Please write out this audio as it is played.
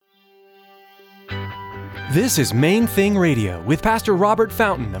This is Main Thing Radio with Pastor Robert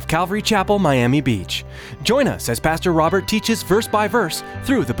Fountain of Calvary Chapel, Miami Beach. Join us as Pastor Robert teaches verse by verse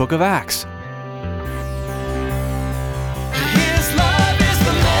through the book of Acts. His love is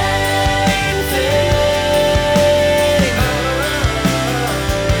the main thing.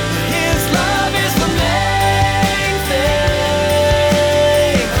 His love is the main thing.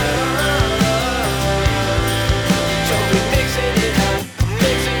 So we're mixing it up,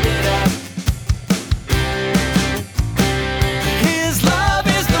 mixing it up. His love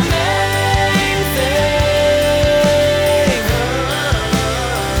is the main thing.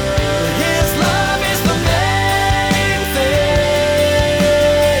 His love is the main thing.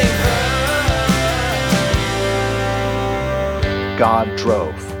 God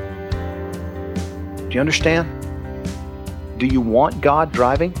drove. Do you understand? Do you want God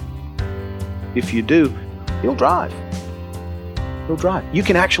driving? If you do, He'll drive. He'll drive. You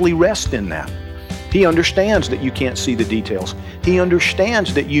can actually rest in that. He understands that you can't see the details. He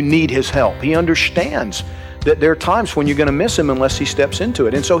understands that you need His help. He understands that there are times when you're going to miss Him unless He steps into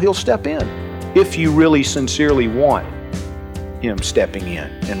it. And so He'll step in if you really sincerely want Him stepping in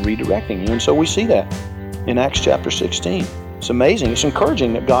and redirecting you. And so we see that in Acts chapter 16. It's amazing. It's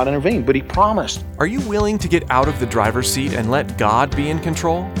encouraging that God intervened, but He promised. Are you willing to get out of the driver's seat and let God be in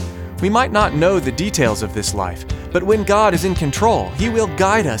control? We might not know the details of this life, but when God is in control, He will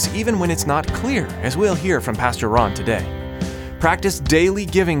guide us even when it's not clear, as we'll hear from Pastor Ron today. Practice daily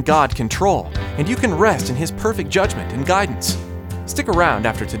giving God control, and you can rest in His perfect judgment and guidance. Stick around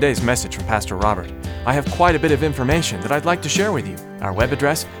after today's message from Pastor Robert. I have quite a bit of information that I'd like to share with you: our web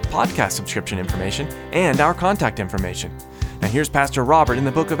address, podcast subscription information, and our contact information. Now here's Pastor Robert in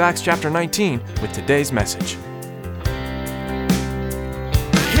the book of Acts chapter 19 with today's message.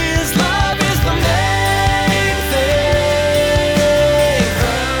 His love is the main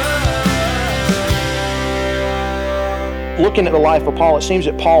thing. Looking at the life of Paul, it seems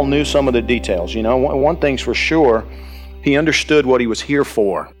that Paul knew some of the details. You know, one thing's for sure, he understood what he was here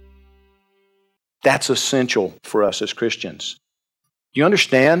for. That's essential for us as Christians. Do you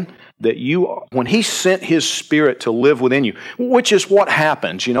understand that when He sent His Spirit to live within you, which is what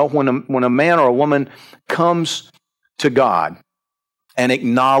happens, you know, when a man or a woman comes to God and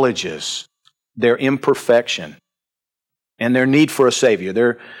acknowledges their imperfection and their need for a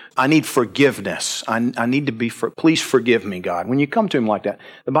Savior. I need forgiveness. I need to be, please forgive me, God. When you come to Him like that,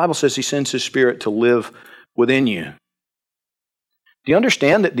 the Bible says He sends His Spirit to live within you. Do you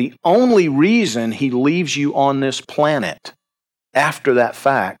understand that the only reason He leaves you on this planet after that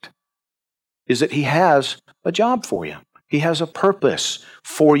fact is that He has a job for you. He has a purpose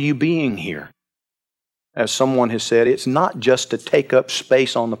for you being here. As someone has said, it's not just to take up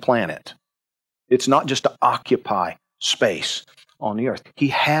space on the planet. It's not just to occupy space on the earth. He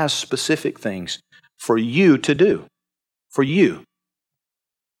has specific things for you to do. For you.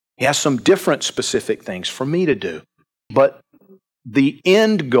 He has some different specific things for me to do. But the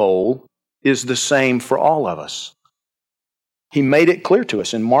end goal is the same for all of us. He made it clear to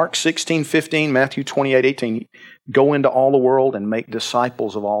us in Mark 16:15, Matthew 28:18. Go into all the world and make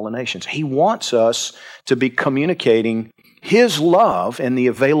disciples of all the nations. He wants us to be communicating His love and the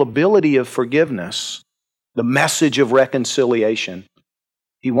availability of forgiveness, the message of reconciliation.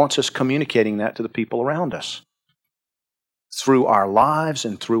 He wants us communicating that to the people around us through our lives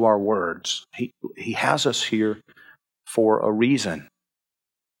and through our words. He has us here for a reason.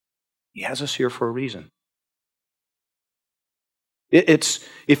 He has us here for a reason. It's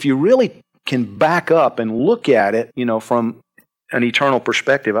if you really can back up and look at it, you know, from an eternal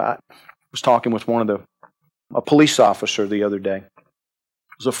perspective. I was talking with a police officer the other day.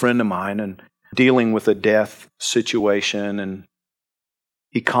 It was a friend of mine and dealing with a death situation, and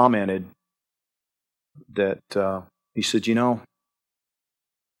he commented that he said, you know,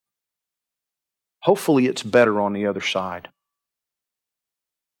 hopefully it's better on the other side.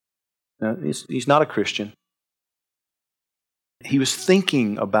 Now, he's not a Christian. He was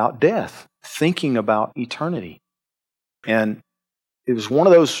thinking about death, thinking about eternity. And it was one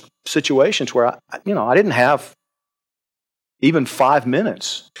of those situations where, I didn't have even 5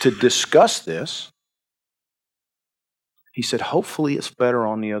 minutes to discuss this. He said, hopefully it's better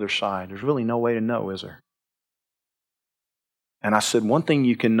on the other side. There's really no way to know, is there? And I said, one thing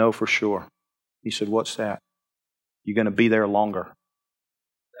you can know for sure. He said, what's that? You're going to be there longer.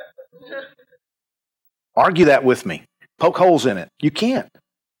 Argue that with me. Poke holes in it. You can't.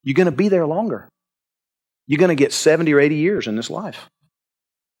 You're going to be there longer. You're going to get 70 or 80 years in this life.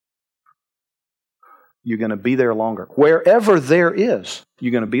 You're going to be there longer. Wherever there is,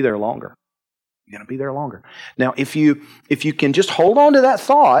 you're going to be there longer. You're going to be there longer. Now, if you can just hold on to that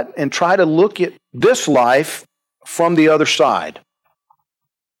thought and try to look at this life from the other side,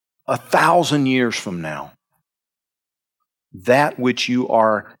 1,000 years from now, that which you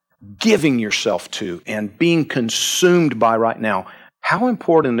are giving yourself to and being consumed by right now, how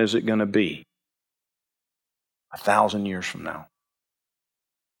important is it going to be 1,000 years from now?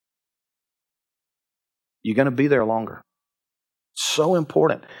 You're going to be there longer. So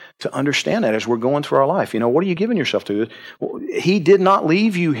important to understand that as we're going through our life. What are you giving yourself to? He did not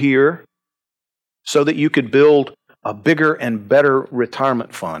leave you here so that you could build a bigger and better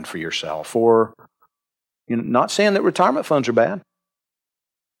retirement fund for yourself. Or, not saying that retirement funds are bad.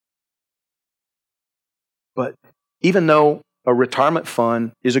 But even though a retirement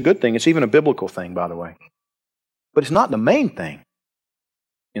fund is a good thing, it's even a biblical thing, by the way. But it's not the main thing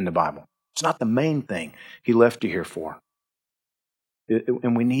in the Bible. It's not the main thing He left you here for.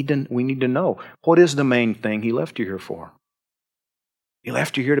 And we need to know, what is the main thing He left you here for? He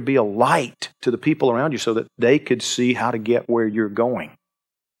left you here to be a light to the people around you so that they could see how to get where you're going.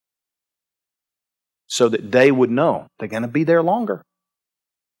 So that they would know they're going to be there longer.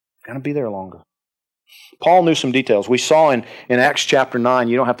 They're going to be there longer. Paul knew some details. We saw in Acts chapter 9,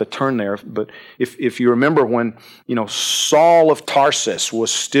 you don't have to turn there, but if you remember when Saul of Tarsus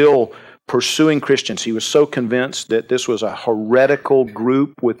was still pursuing Christians, he was so convinced that this was a heretical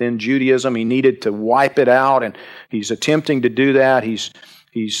group within Judaism. He needed to wipe it out, and he's attempting to do that. He's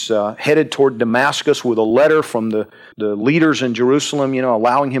headed toward Damascus with a letter from the leaders in Jerusalem,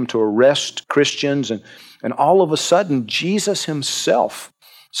 allowing him to arrest Christians. And all of a sudden, Jesus Himself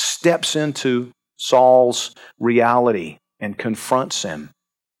steps into Saul's reality and confronts him,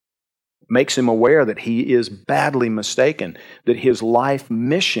 makes him aware that he is badly mistaken, that his life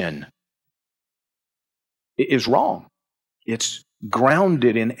mission is wrong. It's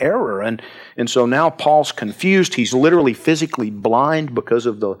grounded in error. And so now Paul's confused. He's literally physically blind because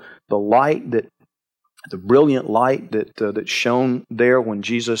of the light, the brilliant light that shone there when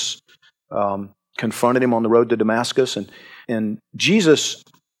Jesus confronted him on the road to Damascus. And Jesus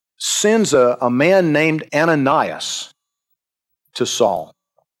sends a man named Ananias to Saul.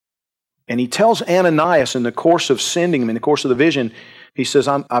 And he tells Ananias in the course of sending him, in the course of the vision, he says,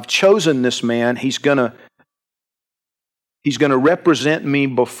 I've chosen this man. He's going to represent me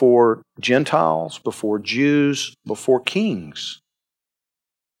before Gentiles, before Jews, before kings.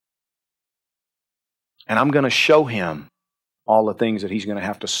 And I'm going to show him all the things that he's going to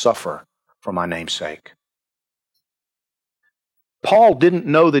have to suffer for my name's sake. Paul didn't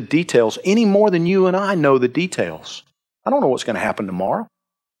know the details any more than you and I know the details. I don't know what's going to happen tomorrow.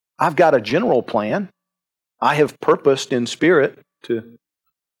 I've got a general plan. I have purposed in spirit to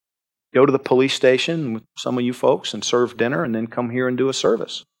go to the police station with some of you folks and serve dinner and then come here and do a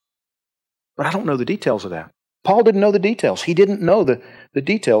service. But I don't know the details of that. Paul didn't know the details. He didn't know the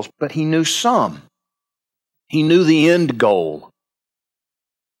details, but he knew some. He knew the end goal.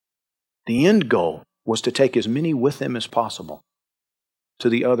 The end goal was to take as many with him as possible to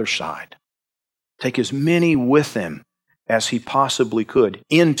the other side. Take as many with him as he possibly could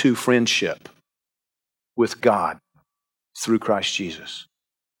into friendship with God through Christ Jesus.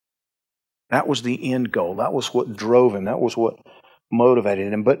 That was the end goal. That was what drove him. That was what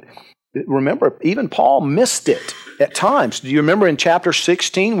motivated him. But remember, even Paul missed it at times. Do you remember in chapter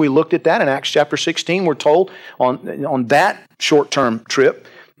 16, we looked at that in Acts chapter 16, we're told on that short-term trip,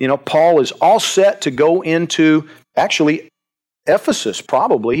 Paul is all set to go into, actually, Ephesus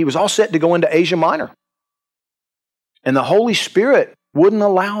probably. He was all set to go into Asia Minor. And the Holy Spirit wouldn't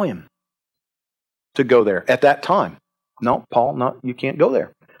allow him to go there at that time. No, Paul, no, you can't go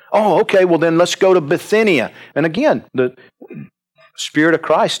there. Oh, okay, well then let's go to Bithynia. And again, the Spirit of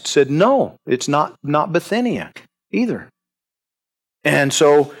Christ said, no, it's not Bithynia either. And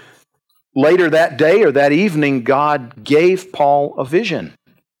so later that day or that evening, God gave Paul a vision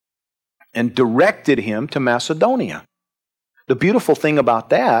and directed him to Macedonia. The beautiful thing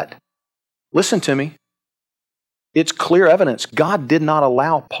about that, listen to me, it's clear evidence. God did not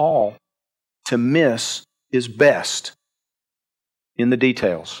allow Paul to miss his best in the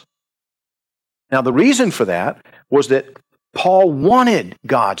details. Now, the reason for that was that Paul wanted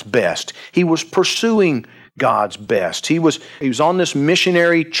God's best. He was pursuing God's best. He was on this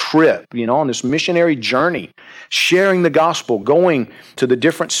missionary trip, on this missionary journey, sharing the gospel, going to the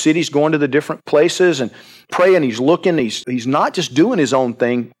different cities, going to the different places and praying. He's looking. He's not just doing his own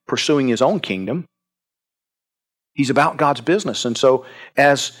thing, pursuing his own kingdom. He's about God's business. And so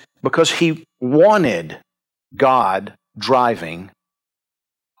because he wanted God driving,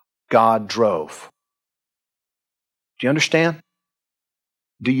 God drove. Do you understand?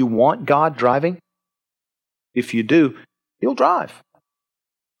 Do you want God driving? If you do, He'll drive.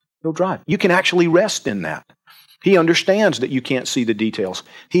 He'll drive. You can actually rest in that. He understands that you can't see the details.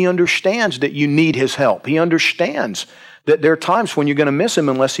 He understands that you need His help. He understands that there are times when you're going to miss Him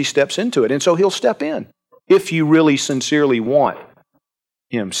unless He steps into it. And so He'll step in if you really sincerely want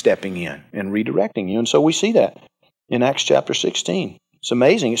Him stepping in and redirecting you. And so we see that in Acts chapter 16. It's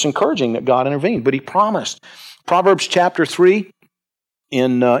amazing. It's encouraging that God intervened, but He promised. Proverbs chapter 3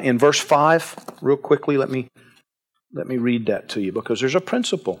 in verse 5, real quickly, let me read that to you, because there's a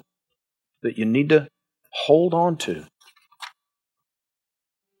principle that you need to hold on to.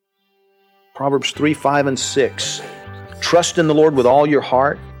 Proverbs 3, 5, and 6. Trust in the Lord with all your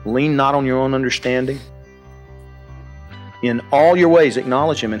heart. Lean not on your own understanding. In all your ways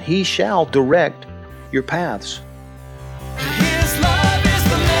acknowledge Him, and He shall direct your paths. His love is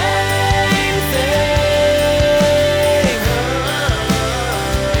the main thing.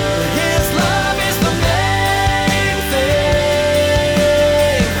 His love is the main thing.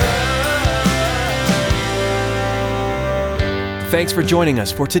 Thanks for joining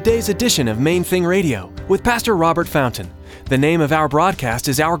us for today's edition of Main Thing Radio with Pastor Robert Fountain. The name of our broadcast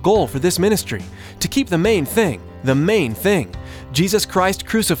is our goal for this ministry, to keep the main thing, Jesus Christ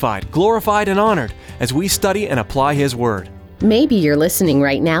crucified, glorified, and honored as we study and apply His Word. Maybe you're listening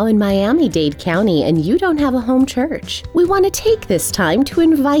right now in Miami-Dade County and you don't have a home church. We want to take this time to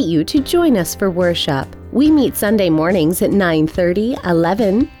invite you to join us for worship. We meet Sunday mornings at 9:30,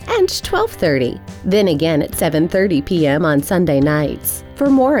 11, and 12:30. Then again at 7:30 p.m. on Sunday nights. For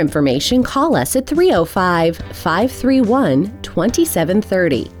more information, call us at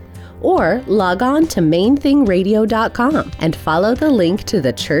 305-531-2730. Or log on to mainthingradio.com and follow the link to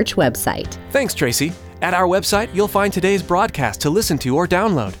the church website. Thanks, Tracy. At our website, you'll find today's broadcast to listen to or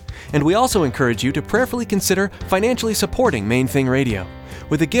download. And we also encourage you to prayerfully consider financially supporting Main Thing Radio.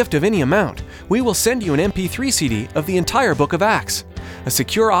 With a gift of any amount, we will send you an MP3 CD of the entire book of Acts. A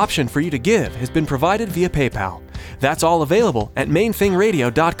secure option for you to give has been provided via PayPal. That's all available at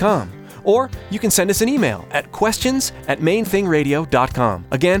mainthingradio.com. Or you can send us an email at questions@mainthingradio.com.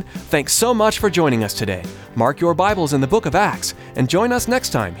 Again, thanks so much for joining us today. Mark your Bibles in the book of Acts and join us next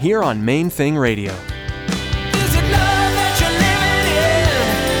time here on Main Thing Radio.